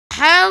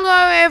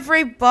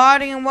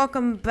everybody, and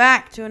welcome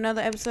back to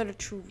another episode of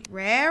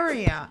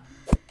Terraria.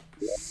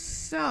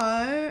 So,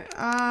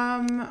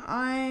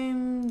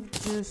 I'm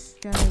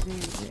just gonna do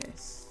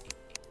this.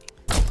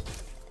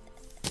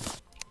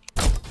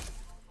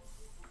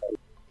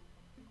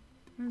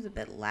 That was a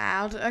bit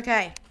loud.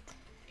 Okay.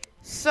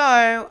 So,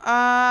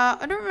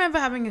 I don't remember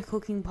having a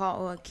cooking pot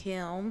or a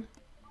kiln.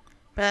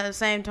 But at the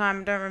same time,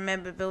 I don't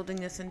remember building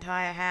this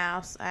entire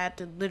house. I had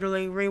to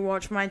literally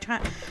rewatch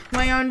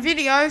my own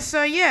video,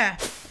 so yeah.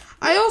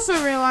 I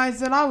also realized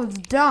that I was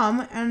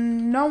dumb,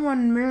 and no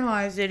one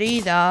realized it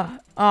either.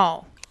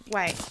 Oh,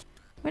 wait.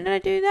 When did I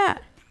do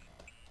that?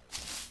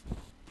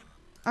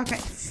 Okay,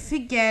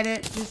 forget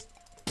it. Just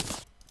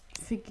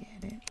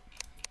forget it.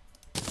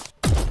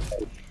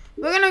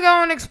 We're gonna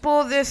go and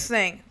explore this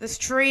thing. This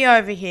tree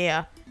over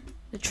here.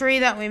 The tree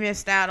that we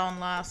missed out on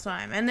last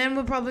time. And then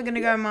we're probably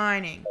gonna go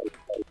mining.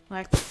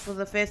 Like, for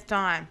the 5th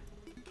time.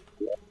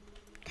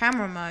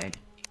 Camera mode.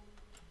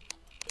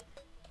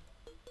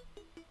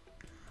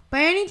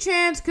 By any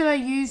chance, could I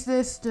use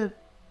this to...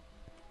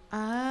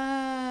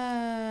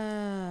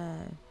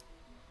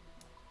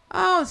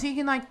 Oh, so you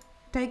can, like,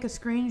 take a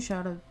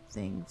screenshot of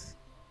things.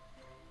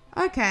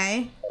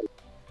 Okay.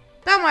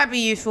 That might be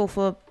useful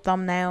for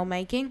thumbnail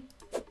making.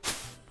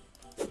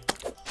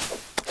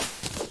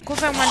 Of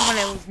course, I went when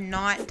it was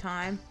night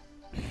time.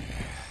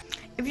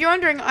 If you're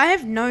wondering, I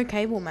have no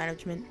cable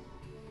management.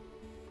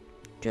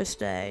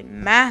 Just a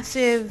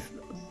massive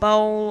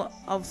bowl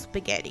of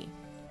spaghetti.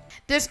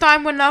 This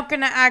time we're not going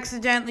to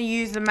accidentally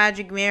use the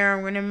magic mirror.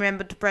 I'm going to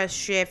remember to press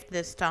shift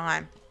this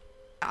time.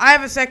 I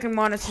have a second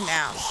monitor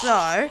now,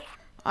 so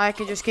I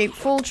can just keep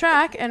full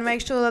track and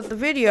make sure that the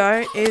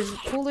video is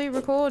fully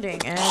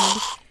recording, and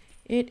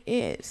it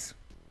is.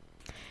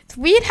 It's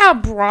weird how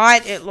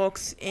bright it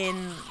looks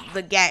in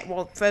the game.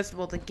 Well, first of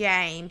all, the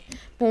game.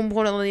 More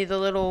importantly, the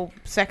little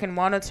second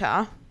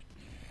monitor.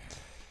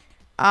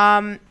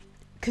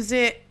 Because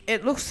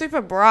it looks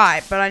super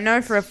bright, but I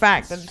know for a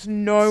fact that it's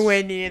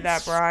nowhere near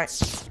that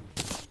bright.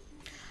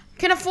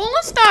 Can a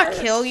fallen star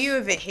kill you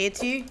if it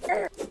hits you?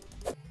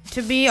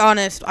 To be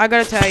honest, I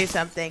gotta tell you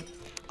something.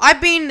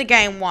 I've been in the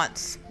game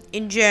once,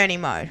 in journey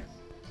mode,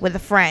 with a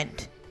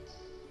friend.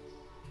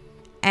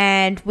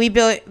 And we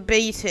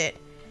beat it.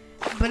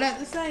 But at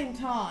the same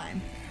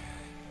time,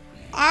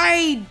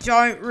 I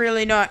don't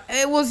really know.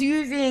 It was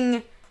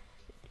using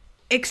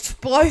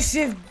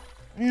explosive...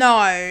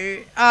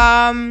 No.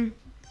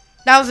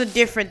 That was a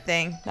different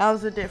thing.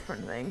 But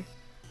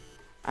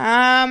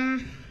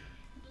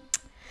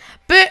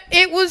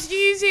it was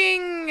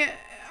using...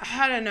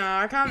 I don't know.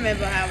 I can't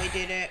remember how we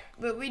did it.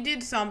 But we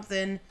did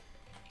something.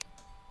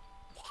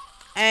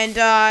 And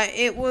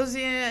it was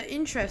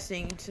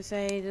interesting, to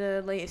say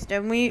the least.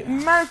 And we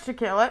managed to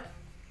kill it.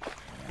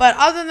 But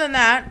other than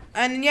that,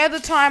 and the other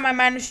time I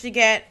managed to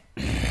get...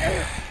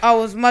 I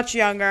was much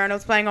younger and I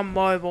was playing on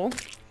mobile.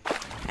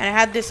 And I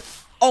had this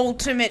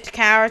ultimate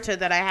character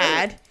that I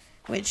had.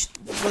 Which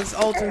was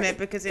ultimate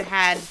because it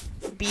had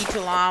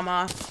beetle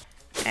armor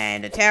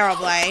and a Terra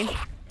blade.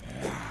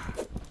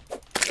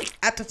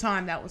 At the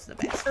time, that was the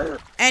best.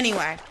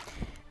 Anyway,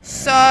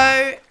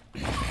 so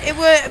it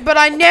was, but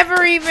I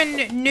never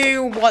even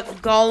knew what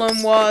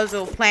Golem was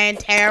or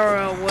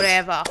Plantera or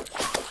whatever.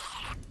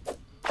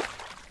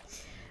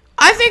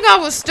 I think I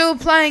was still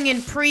playing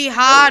in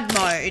pre-hard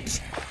mode.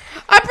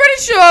 I'm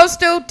pretty sure I was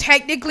still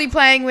technically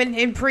playing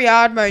in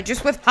pre-hard mode,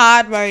 just with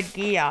hard mode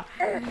gear.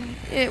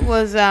 It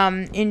was,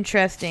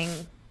 interesting.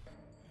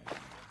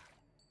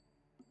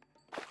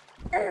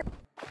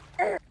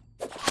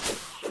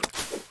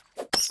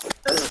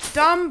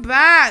 Dumb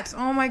bats!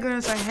 Oh my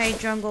goodness, I hate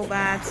jungle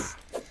bats.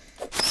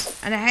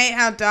 And I hate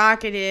how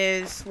dark it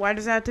is. Why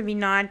does it have to be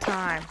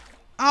nighttime?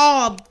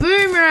 Oh, a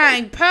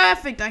boomerang!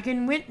 Perfect! I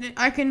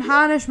can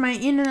harness my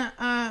inner,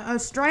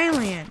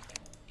 Australian.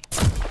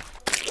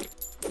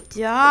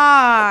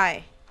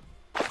 Die!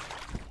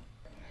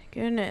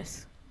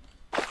 Goodness.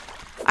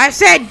 I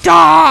said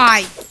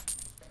die!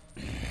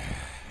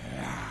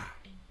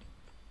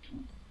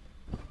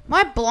 Am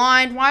I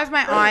blind? Why is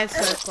my eyes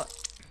so close?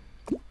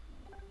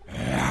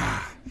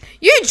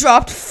 You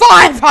dropped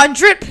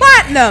 500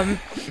 platinum!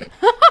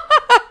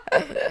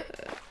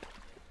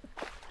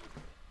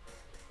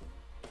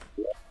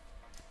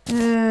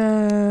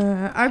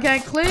 Okay,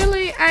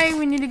 clearly A,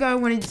 we need to go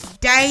when it's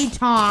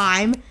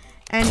daytime.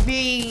 And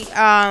B,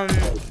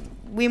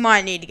 we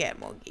might need to get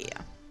more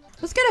gear.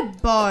 Let's get a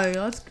bow.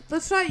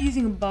 Let's start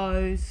using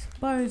bows.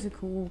 Bows are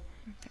cool.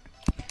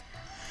 Okay.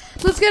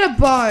 Let's get a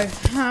bow.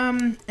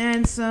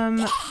 And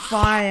some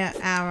fire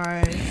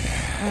arrows.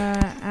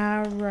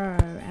 Arrow.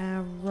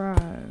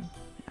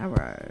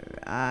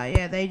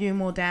 Yeah, they do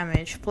more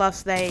damage.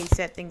 Plus, they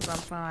set things on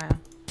fire.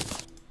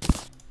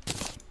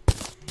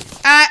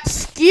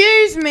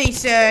 Excuse me,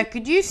 sir.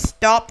 Could you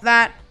stop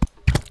that?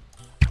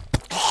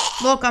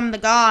 Look, I'm the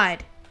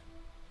guide.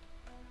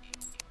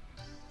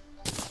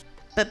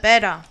 But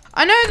better.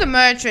 I know the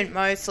merchant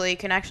mostly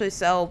can actually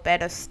sell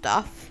better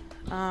stuff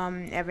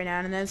every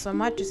now and then, so I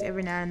might just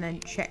every now and then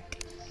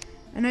check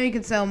I know you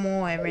can sell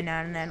more every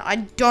now and then. I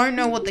don't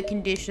know what the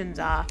conditions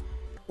are.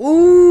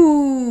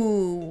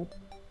 Ooh.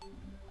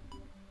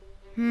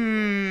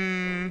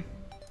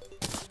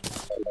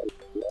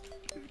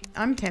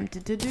 I'm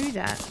tempted to do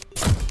that.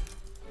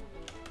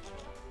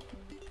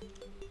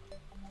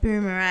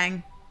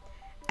 Boomerang.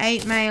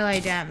 8 melee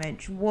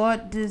damage.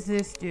 What does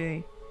this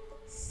do?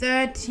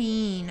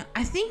 13.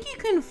 I think you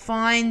can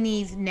find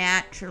these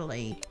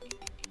naturally.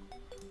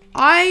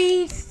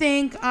 I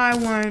think I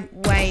won't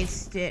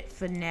waste it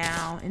for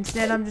now.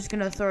 Instead, I'm just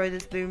going to throw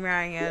this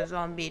boomerang at a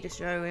zombie to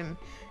show him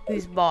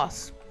who's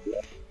boss.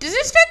 Does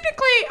this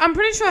technically... I'm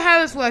pretty sure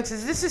how this works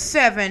is this is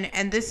 7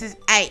 and this is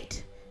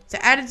 8. So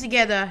added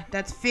together,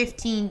 that's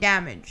 15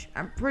 damage.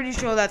 I'm pretty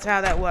sure that's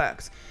how that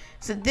works.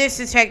 So this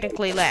is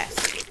technically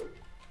less.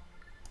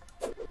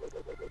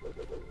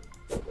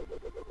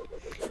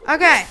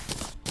 Okay.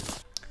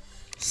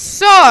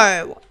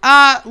 So,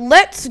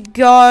 let's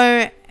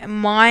go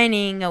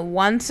mining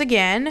once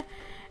again.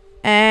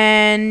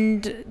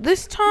 And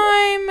this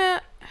time...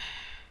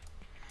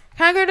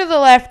 Can't go to the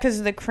left because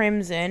of the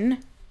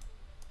crimson.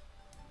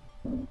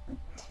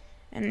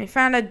 And we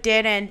found a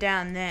dead end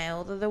down there.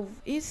 Although there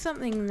is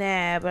something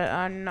there, but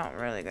I'm not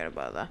really going to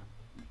bother.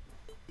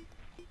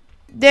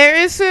 There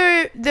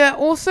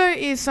also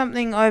is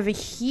something over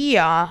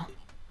here.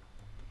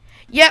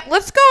 Yeah,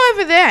 let's go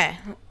over there.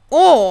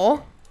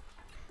 Or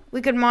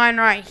we could mine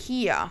right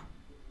here.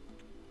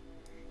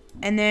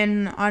 And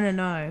then, I don't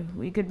know.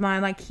 We could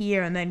mine like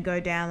here and then go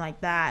down like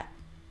that.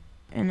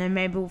 And then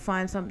maybe we'll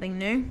find something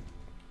new.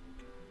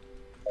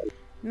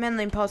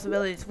 Many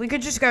possibilities. We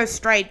could just go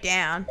straight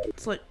down.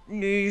 That's what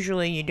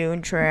usually you do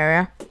in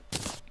Terraria.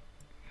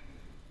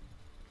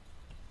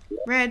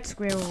 Red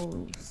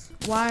squirrels.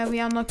 Why are we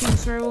unlocking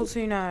squirrels?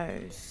 Who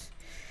knows?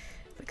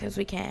 Because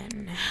we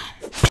can.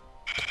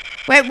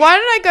 Wait, why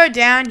did I go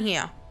down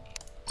here?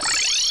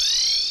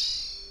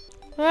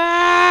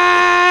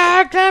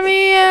 Ah, come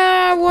here!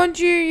 I want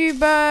you, you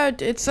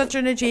bird! It's such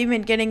an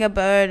achievement getting a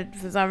bird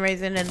for some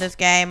reason in this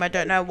game. I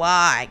don't know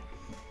why.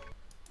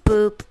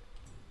 Boop.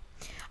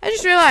 I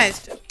just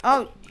realized.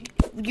 Oh,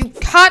 you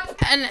cut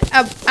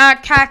a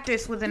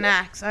cactus with an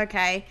axe.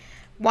 Okay.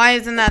 Why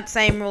isn't that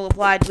same rule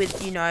applied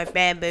with, you know,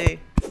 bamboo?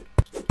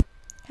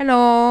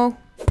 Hello.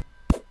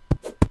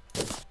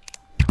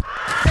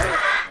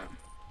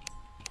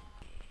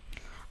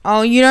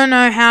 Oh, you don't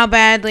know how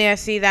badly I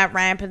see that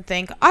ramp and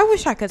think, I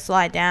wish I could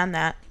slide down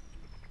that.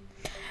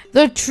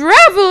 The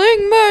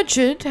traveling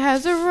merchant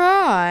has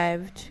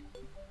arrived.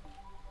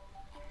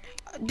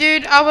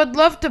 Dude, I would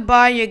love to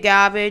buy your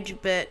garbage,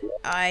 but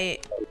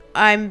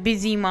I'm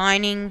busy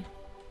mining.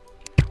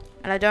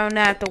 And I don't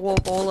have to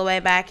walk all the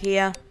way back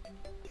here.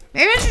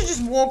 Maybe I should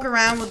just walk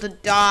around with a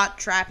dart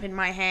trap in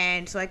my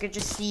hand so I could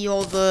just see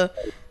all the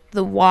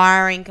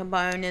wiring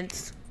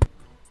components.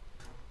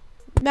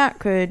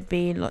 That would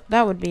be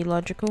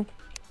logical.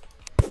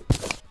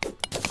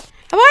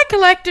 Have I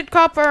collected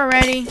copper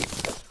already?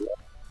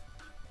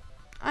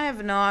 I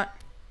have not.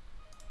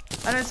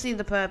 I don't see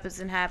the purpose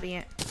in having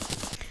it.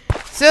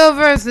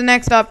 Silver is the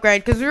next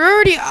upgrade because we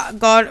already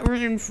got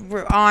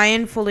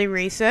iron fully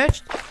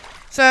researched.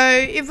 So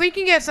if we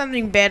can get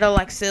something better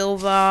like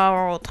silver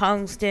or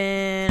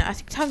tungsten, I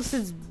think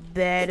tungsten's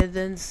better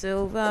than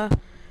silver.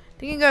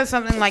 We can go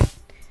something like,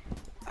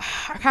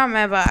 I can't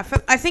remember.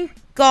 I think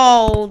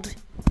gold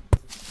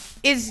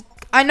is,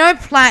 I know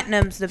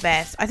platinum's the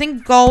best. I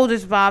think gold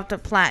is above to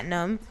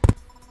platinum.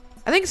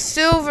 I think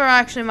silver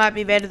actually might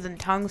be better than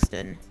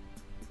tungsten.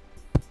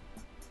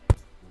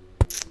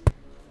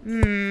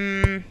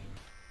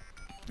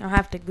 I'll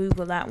have to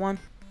Google that one.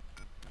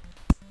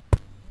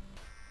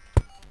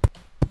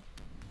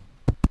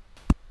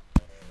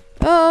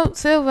 Oh,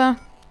 silver.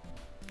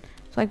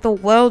 It's like the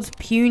world's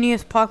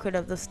puniest pocket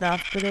of the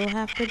stuff, but it'll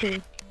have to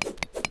do.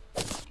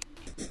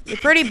 You're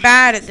pretty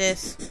bad at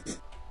this.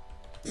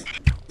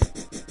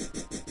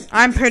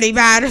 I'm pretty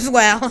bad as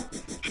well.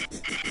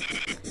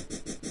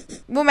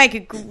 We'll make a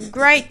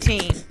great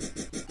team.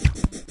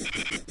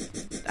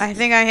 I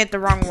think I hit the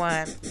wrong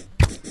one.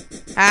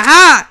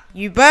 Aha!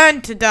 You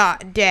burn to die.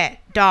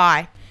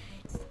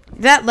 Is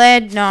that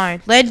lead? No.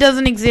 Lead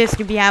doesn't exist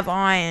if you have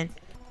iron.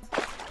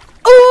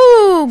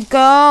 Ooh,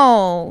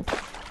 gold.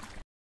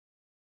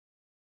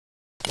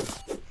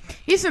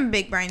 Here's some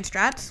big brain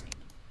strats.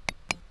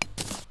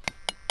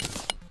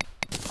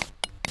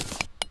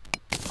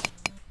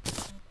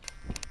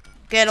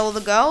 Get all the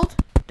gold.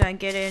 Don't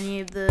get any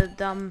of the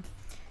dumb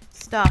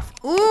stuff.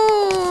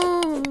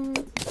 Ooh.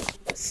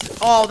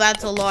 Oh,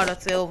 that's a lot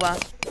of silver.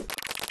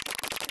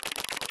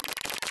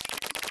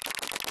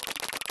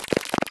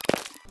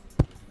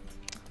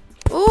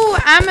 Ooh,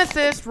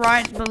 amethyst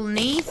right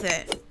beneath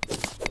it.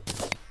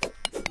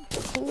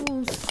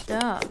 Cool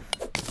stuff.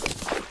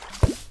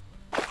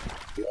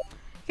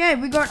 Okay,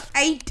 we got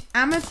 8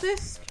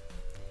 amethysts.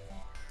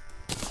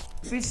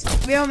 We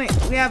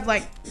have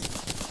like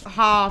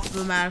half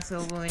the amount of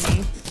silver we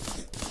need.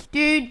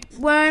 Dude,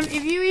 worm,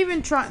 if you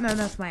even try, no,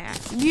 that's my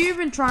axe. If you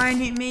even try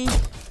and hit me,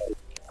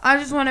 I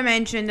just want to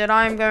mention that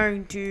I'm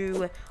going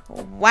to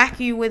whack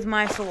you with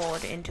my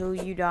sword until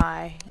you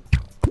die.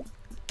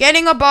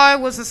 Getting a bow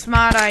was a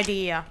smart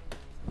idea.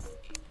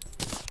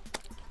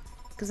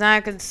 Because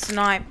I could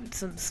snipe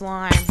some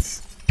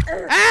slimes.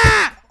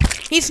 Ah!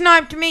 He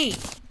sniped me.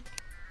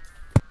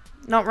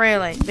 Not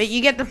really, but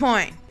you get the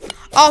point.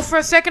 Oh, for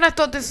a second I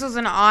thought this was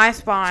an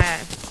ice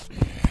biome.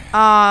 Oh,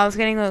 I was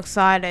getting all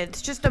excited.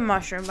 It's just a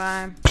mushroom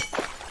biome.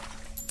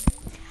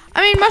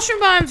 I mean,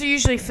 mushroom biomes are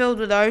usually filled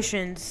with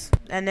oceans.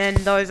 And then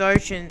those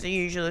oceans are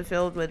usually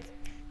filled with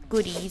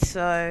goodies,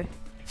 so...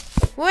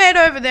 We'll head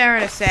over there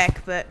in a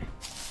sec, but...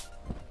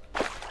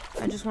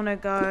 I just want to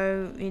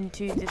go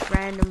into this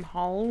random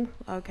hole.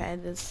 Okay,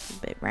 this is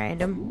a bit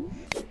random.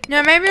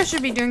 No, maybe I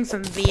should be doing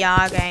some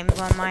VR games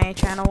on my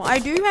channel. I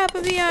do have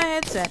a VR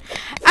headset.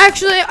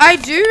 Actually, I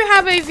do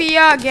have a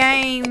VR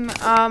game.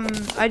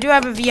 I do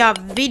have a VR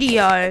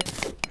video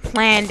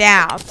planned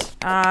out.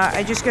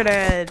 I just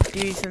gotta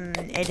do some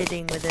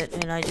editing with it,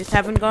 and I just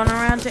haven't gone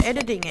around to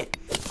editing it.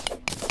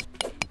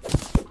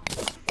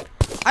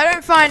 I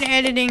don't find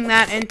editing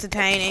that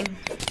entertaining.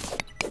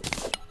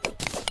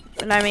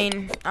 But I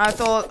mean, I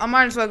thought I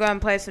might as well go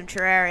and play some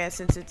Terraria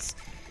since it's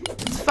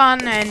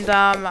fun, and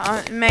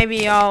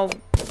maybe I'll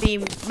be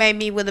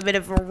with a bit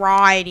of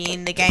variety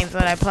in the games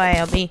that I play.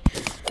 I'll be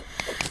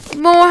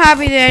more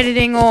happy to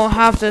editing or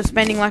after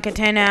spending like a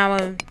 10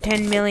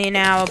 million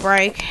hour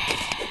break.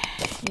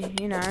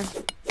 You know,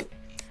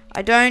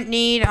 I don't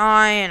need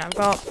iron. I've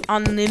got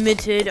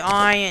unlimited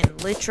iron,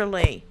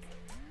 literally.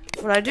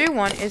 What I do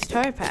want is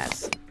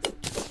topaz.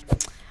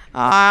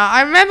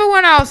 I remember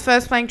when I was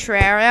first playing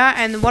Terraria,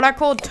 and what I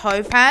called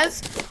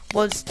topaz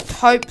was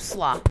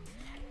topsla.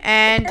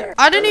 And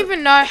I don't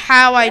even know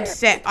how I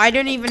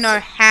don't even know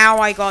how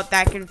I got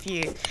that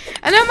confused.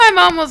 And then my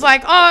mom was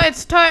like, oh,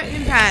 it's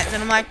topaz.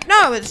 And I'm like,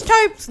 no, it's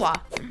topsla.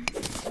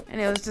 And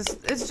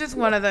it's just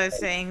one of those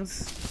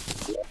things.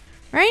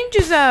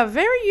 Ranges are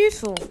very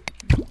useful.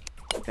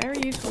 Very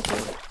useful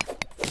too.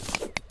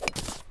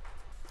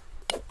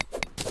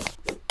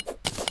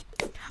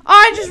 Oh,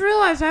 I just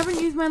realized I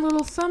haven't used my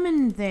little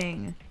summon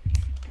thing.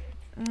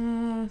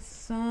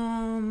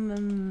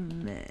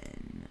 Summon.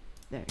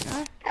 There we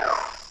go.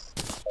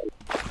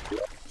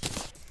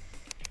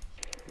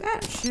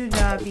 That should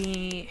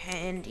be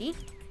handy.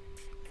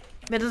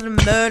 But it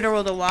doesn't murder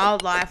all the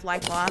wildlife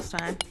like last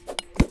time.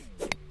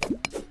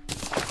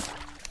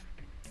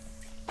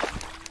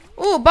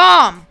 Ooh,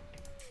 bomb!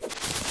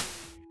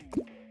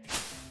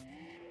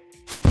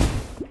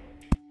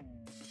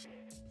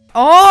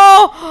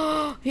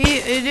 Oh!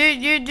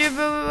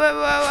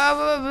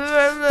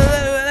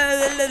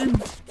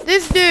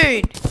 This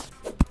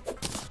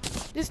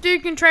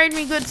dude can trade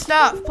me good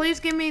stuff. Please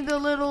give me the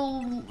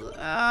little,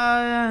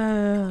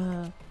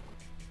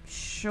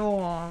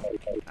 sure.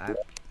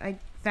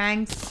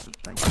 Thanks.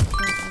 I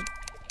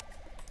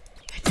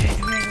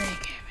don't really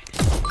care.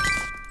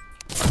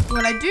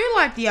 What I do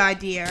like the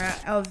idea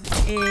of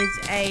is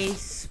a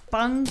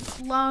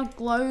spunkler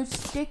glow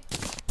stick.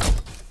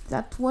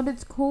 That's what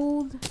it's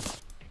called.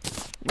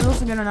 We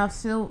also got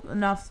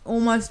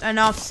almost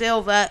enough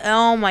silver.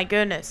 Oh my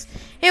goodness.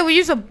 Here, we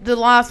use the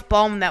last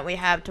bomb that we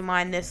have to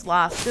mine this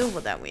last silver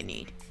that we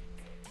need.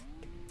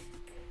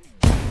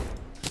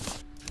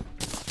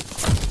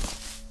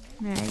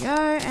 There you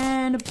go,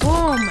 and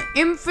boom,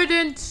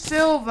 infinite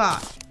silver.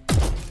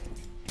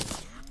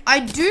 I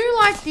do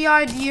like the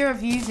idea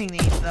of using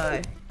these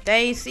though.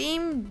 They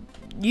seem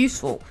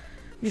useful.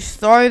 Just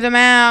throw them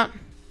out.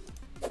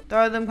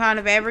 Throw them kind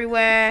of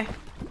everywhere.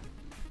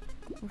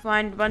 We'll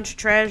find a bunch of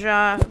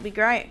treasure. It'll be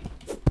great.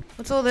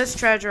 What's all this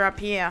treasure up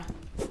here?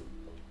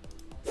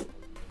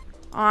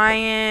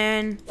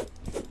 Iron.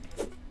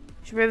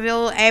 Should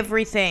reveal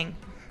everything.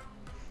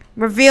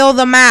 Reveal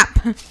the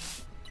map.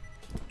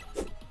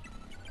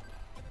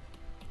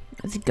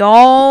 It's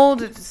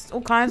gold. It's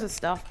all kinds of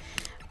stuff.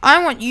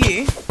 I want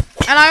you.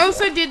 And I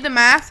also did the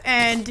math,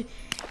 and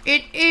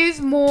it is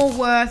more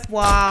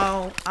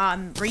worthwhile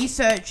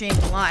researching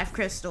life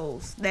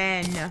crystals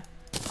than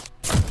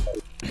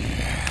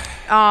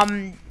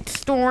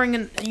storing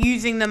and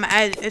using them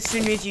as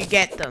soon as you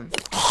get them.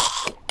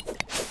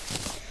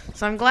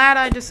 So I'm glad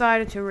I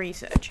decided to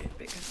research it,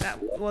 because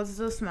that was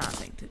the smart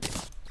thing to do.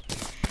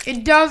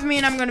 It does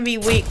mean I'm going to be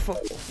weak for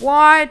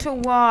quite a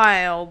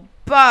while,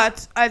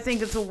 but I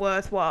think it's a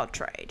worthwhile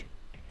trade.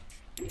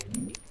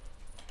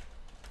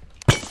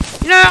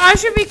 You know, I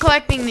should be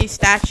collecting these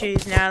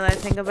statues now that I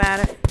think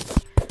about it.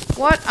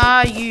 What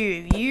are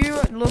you?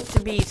 You look to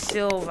be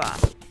silver.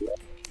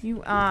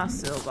 You are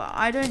silver.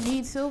 I don't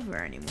need silver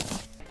anymore.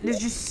 There's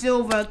just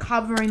silver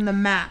covering the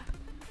map.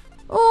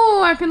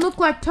 Oh, I can look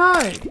like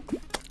Toad.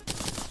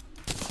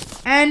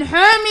 And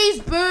Hermes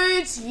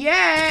boots,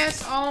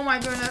 yes! Oh my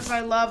goodness, I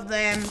love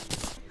them.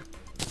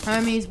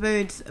 Hermes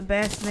boots,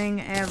 best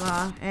thing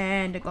ever.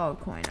 And a gold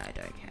coin I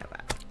don't care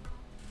about.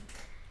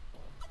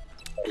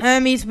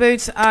 Hermes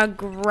boots are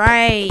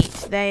great.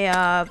 They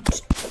are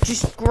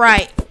just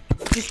great.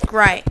 Just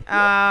great.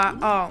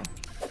 Oh.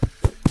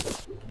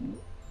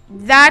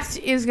 That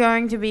is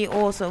going to be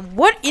awesome.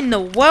 What in the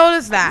world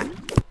is that?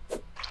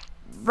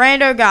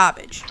 Rando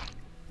garbage.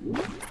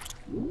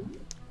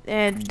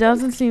 There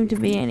doesn't seem to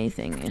be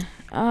anything.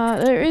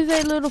 There is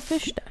a little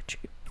fish statue.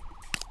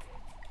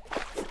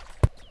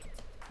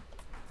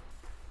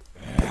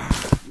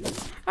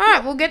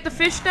 Alright, we'll get the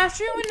fish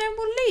statue and then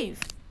we'll leave.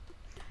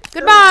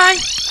 Goodbye!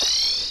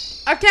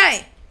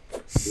 Okay,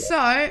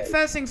 so,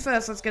 first things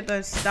first, let's get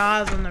those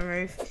stars on the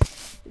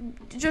roof.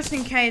 Just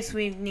in case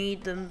we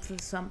need them for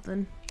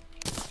something.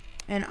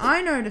 And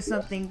I noticed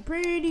something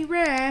pretty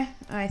rare.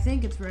 I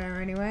think it's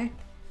rare anyway.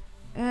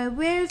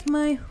 Where's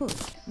my hook?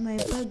 My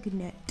bug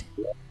net.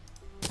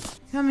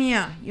 Come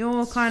here,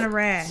 you're kind of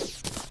rare.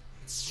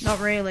 Not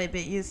really,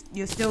 but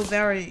you're still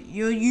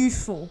you're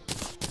useful.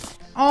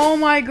 Oh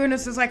my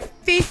goodness, there's like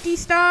 50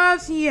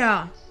 stars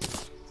here.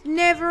 It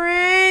never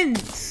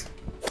ends.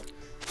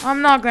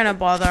 I'm not gonna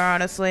bother,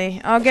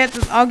 honestly. I'll get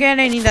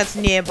any that's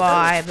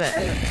nearby, but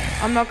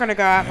I'm not gonna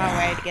go out my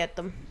way to get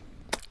them.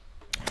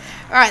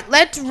 Alright,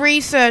 let's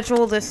research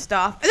all this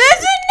stuff.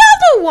 There's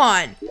another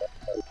one!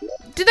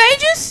 Do they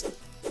just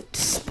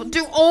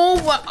do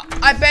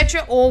I bet you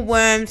all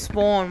worms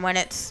spawn when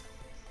it's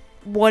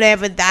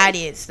whatever that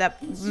is,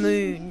 that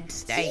moon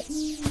state.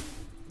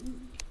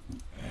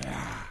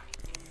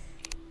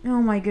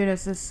 Oh my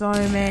goodness, there's so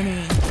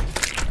many.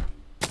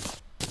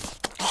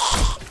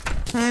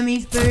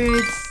 Hermes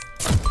boots,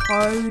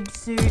 code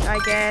suit, I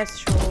guess,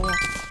 sure.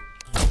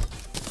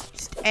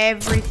 Just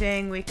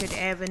everything we could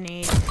ever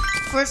need.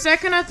 For a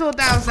second, I thought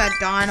that was that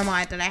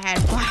dynamite that I had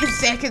 5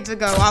 seconds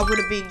ago. I would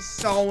have been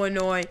so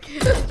annoyed.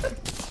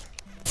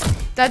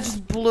 That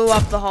just blew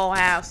up the whole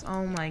house.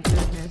 Oh my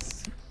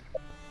goodness.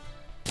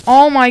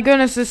 Oh my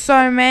goodness, there's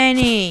so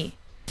many.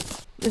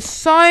 There's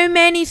so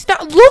many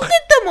stuff. Look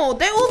at them all.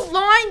 They're all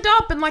lined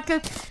up in like a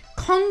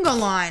conga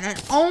line.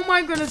 And oh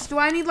my goodness, do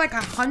I need like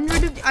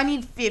 100? I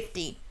need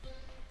 50.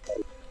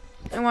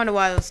 I wonder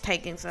why it was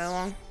taking so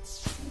long.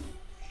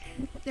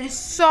 There's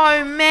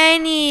so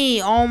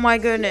many. Oh my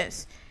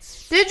goodness.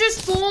 They're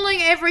just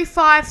falling every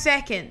 5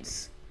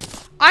 seconds.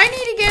 I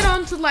need to get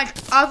onto like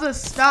other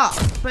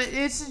stuff, but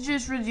this is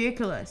just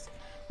ridiculous.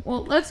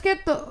 Well, let's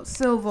get the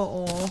silver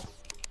ore.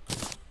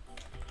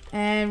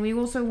 And we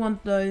also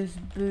want those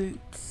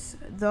boots.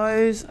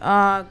 Those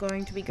are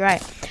going to be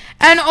great.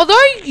 And although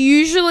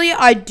usually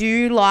I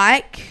do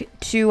like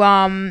to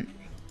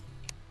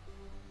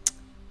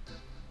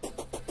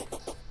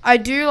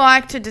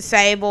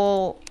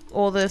disable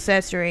all the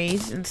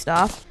accessories and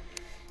stuff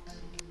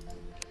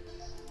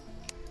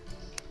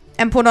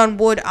and put on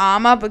wood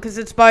armor, because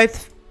it's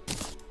both,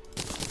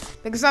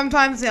 because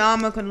sometimes the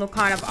armor can look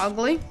kind of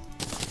ugly,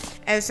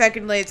 and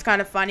secondly it's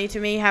kind of funny to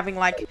me having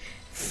like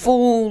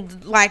full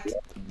like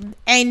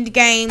end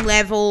game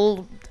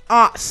level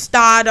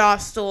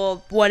Stardust or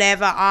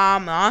whatever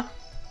armor,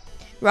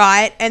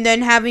 right, and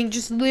then having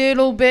just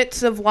little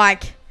bits of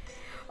like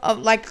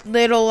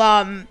little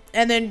and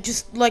then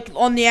just like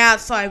on the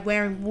outside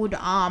wearing wood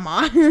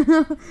armor.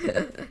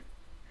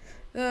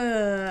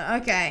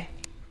 Okay.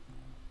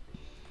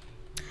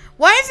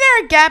 Why is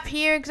there a gap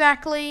here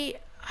exactly?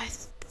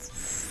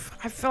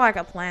 I feel like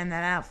I planned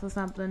that out for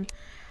something.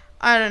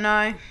 I don't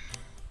know.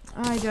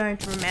 I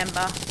don't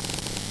remember.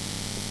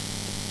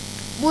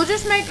 We'll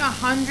just make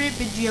 100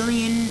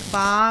 bajillion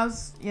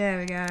bars. There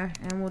we go.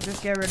 And we'll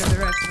just get rid of the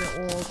rest of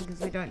the ore because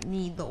we don't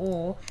need the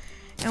ore.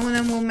 And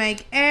then we'll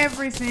make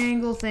every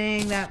single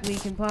thing that we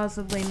can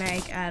possibly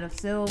make out of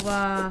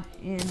silver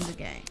in the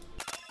game.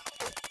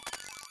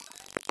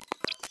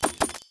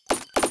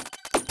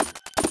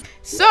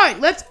 So,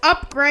 let's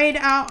upgrade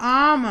our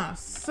armor.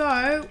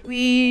 So,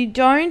 we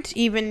don't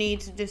even need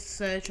to just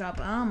search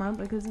up armor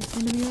because it's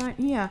going to be right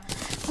here.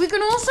 We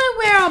can also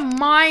wear a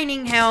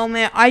mining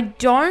helmet. I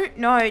don't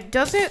know.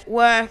 Does it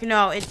work?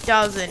 No, it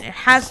doesn't. It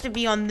has to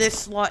be on this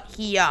slot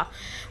here,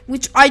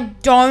 which I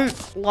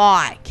don't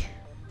like,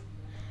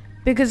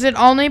 because it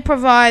only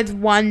provides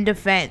 1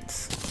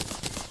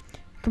 defense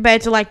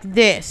compared to like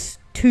this,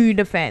 2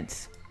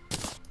 defense.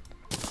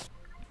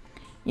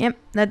 Yep,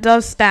 that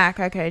does stack.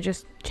 Okay,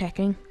 just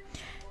checking.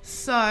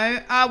 So,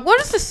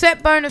 what is the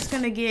set bonus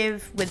going to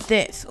give with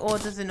this? Or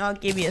does it not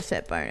give you a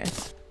set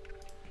bonus?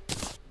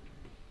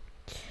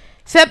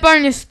 Set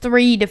bonus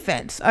 3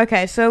 defense.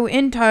 Okay, so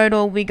in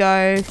total we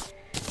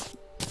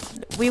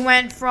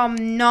went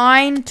from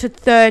 9 to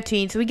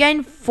 13. So we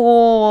gained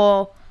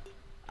 4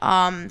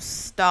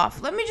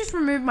 stuff. Let me just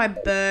remove my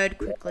bird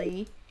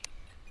quickly.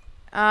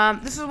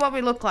 This is what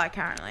we look like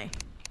currently.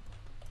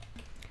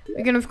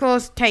 We can of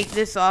course take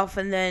this off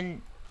and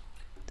then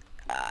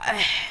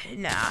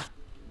nah.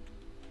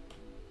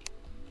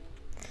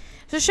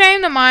 It's a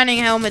shame the mining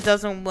helmet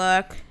doesn't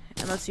work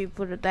unless you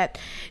put it that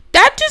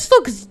just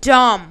looks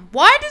dumb.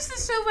 Why does the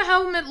silver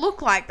helmet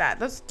look like that?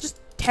 That's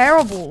just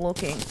terrible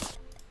looking.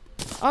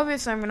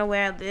 Obviously I'm gonna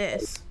wear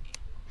this.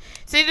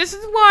 See, this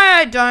is why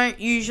I don't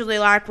usually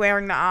like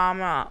wearing the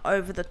armor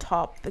over the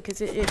top, because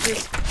it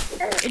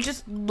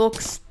just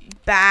looks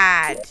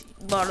bad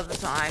a lot of the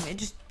time. It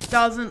just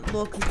doesn't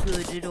look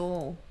good at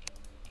all.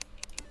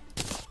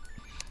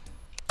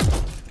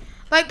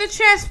 Like the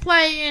chest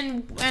plate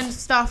and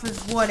stuff is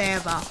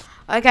whatever.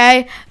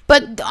 Okay,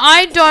 but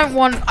I don't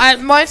want,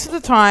 most of the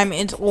time,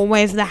 it's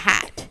always the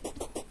hat.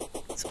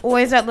 It's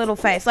always that little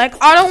face.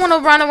 Like, I don't want to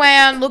run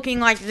around looking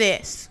like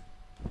this.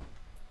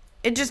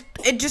 It just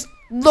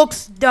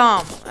looks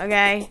dumb,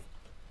 okay?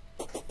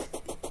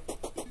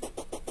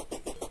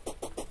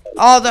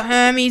 Oh, the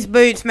Hermes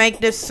boots make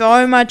this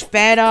so much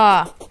better.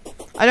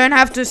 I don't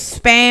have to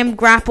spam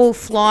grapple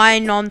fly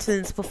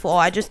nonsense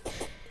before. I just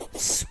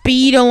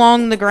speed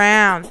along the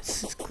ground.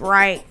 This is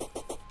great.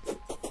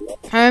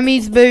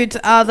 Hermes boots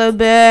are the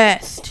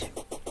best.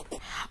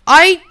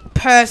 I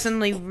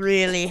personally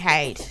really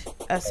hate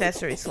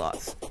accessory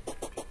slots.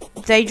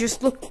 They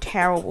just look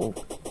terrible.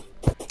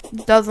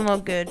 It doesn't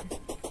look good.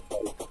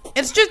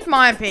 It's just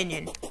my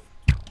opinion.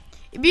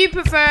 If you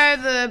prefer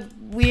the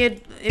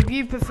weird, if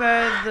you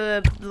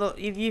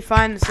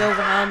find the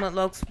silver helmet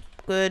looks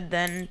good,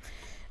 then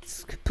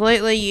it's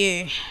completely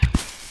you.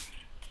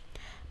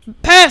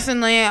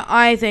 Personally,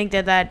 I think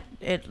that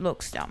it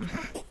looks dumb.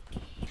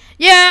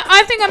 Yeah,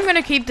 I think I'm going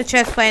to keep the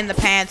chest plate and the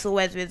pants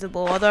always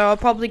visible, although I'll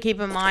probably keep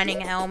a mining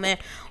helmet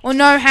or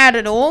no hat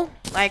at all.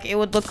 Like, it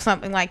would look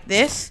something like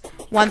this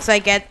once I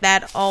get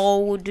that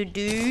old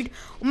dude.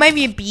 Or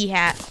maybe a bee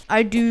hat.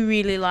 I do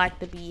really like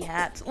the bee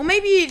hats. Or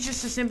maybe it's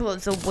just as simple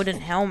as a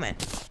wooden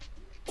helmet.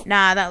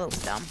 Nah, that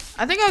looks dumb.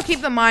 I think I'll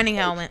keep the mining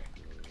helmet.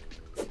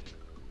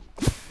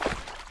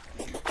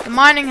 The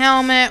mining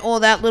helmet or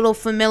that little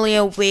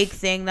familiar wig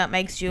thing that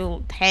makes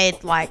your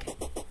head, like,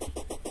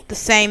 the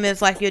same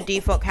as like your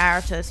default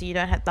character, so you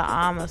don't have the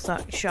armor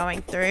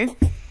showing through.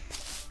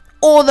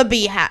 Or the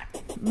bee hat.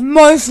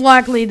 Most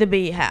likely the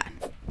bee hat.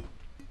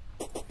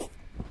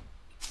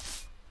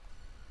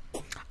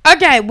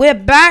 Okay, we're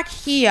back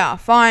here,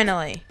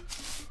 finally.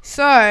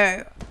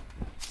 So,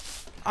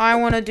 I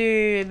want to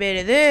do a bit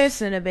of this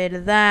and a bit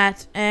of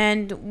that,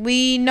 and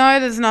we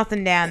know there's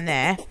nothing down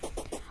there.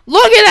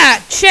 Look at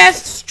that!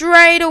 Chest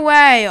straight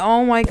away!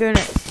 Oh my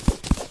goodness.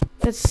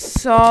 That's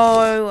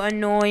so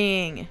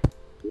annoying.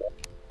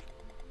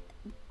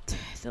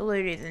 The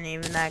loot isn't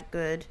even that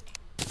good.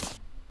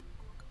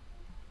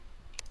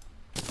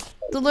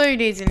 The loot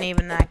isn't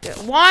even that good.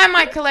 Why am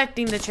I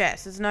collecting the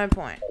chest? There's no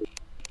point.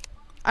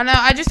 I know,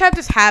 I just have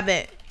this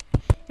habit.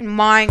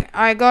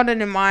 I got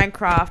it in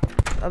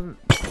Minecraft,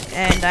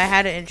 and I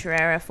had it in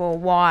Terraria for a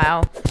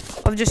while,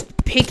 of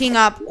just picking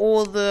up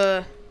all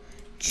the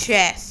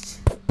chests.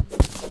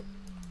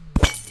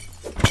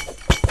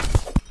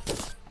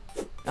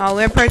 Oh,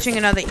 we're approaching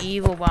another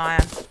evil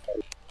biome.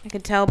 I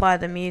can tell by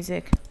the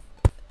music.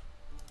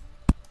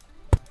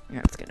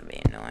 That's gonna be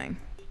annoying.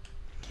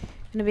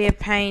 Gonna be a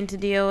pain to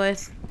deal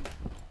with.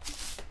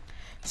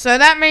 So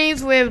that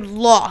means we're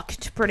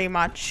locked, pretty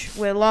much.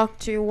 We're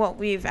locked to what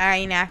we've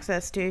gained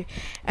access to.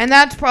 And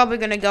that's probably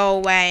gonna go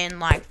away in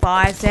like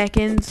 5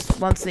 seconds.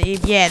 Once the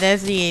yeah,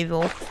 there's the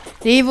evil.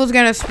 The evil's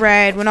gonna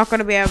spread. We're not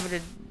gonna be able to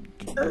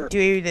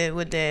do that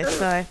with this,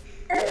 so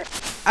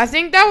I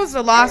think that was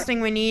the last thing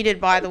we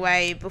needed, by the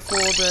way, before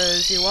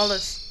the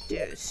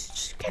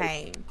zoologist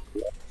came.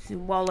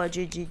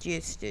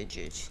 Zoologist.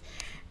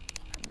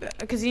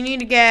 Because you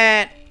need to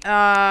get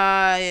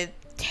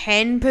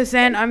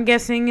 10%, I'm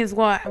guessing, is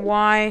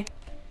why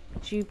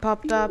she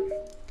popped up.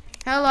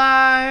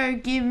 Hello,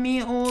 give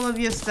me all of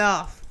your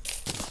stuff.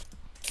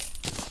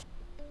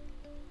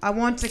 I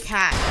want a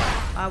cat.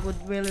 I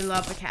would really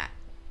love a cat.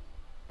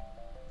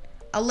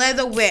 A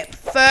leather whip.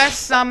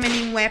 First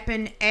summoning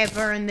weapon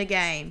ever in the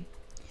game.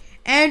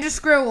 And a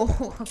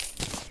squirrel.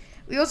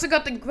 We also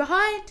got the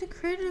guide to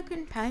critter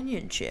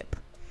companionship.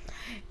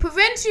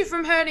 Prevents you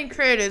from hurting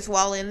critters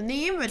while in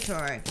the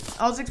inventory.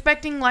 I was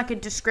expecting like a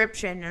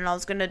description and I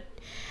was gonna,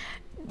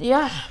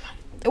 yeah,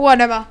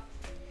 whatever.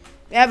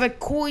 We have a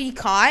koi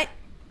kite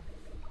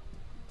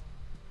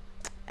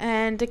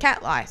and a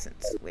cat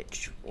license,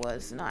 which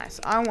was nice.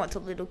 I want a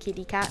little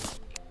kitty cat.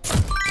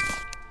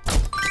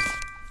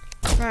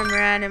 Run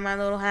around in my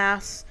little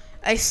house.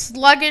 A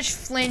sluggish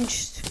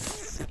finch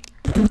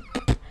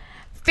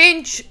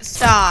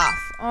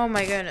staff. Oh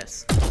my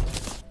goodness.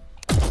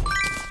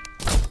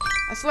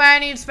 I swear I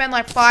need to spend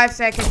like 5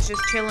 seconds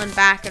just chilling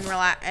back and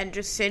relax and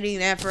just sitting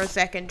there for a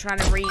second trying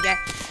to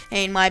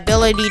regain my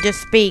ability to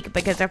speak,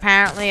 because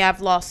apparently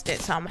I've lost it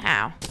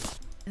somehow.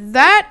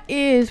 That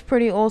is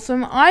pretty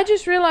awesome. I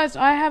just realized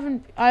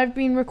I've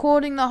been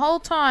recording the whole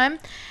time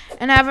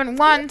and haven't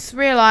once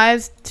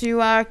realized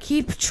to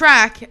keep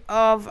track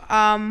of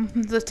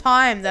the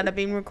time that I've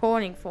been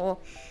recording for.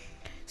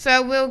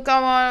 So we'll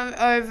go on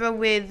over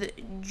with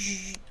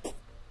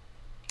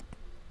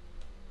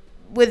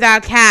our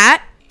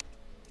cat.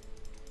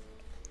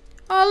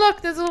 Oh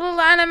look, there's a little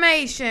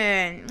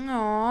animation.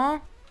 Aww.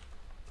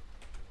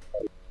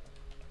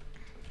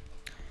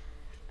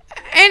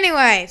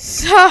 Anyway,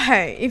 so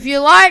if you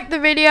liked the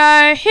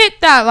video,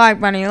 hit that like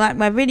button. You like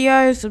my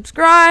video,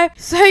 subscribe.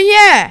 So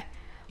yeah,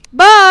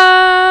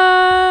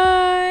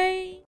 bye.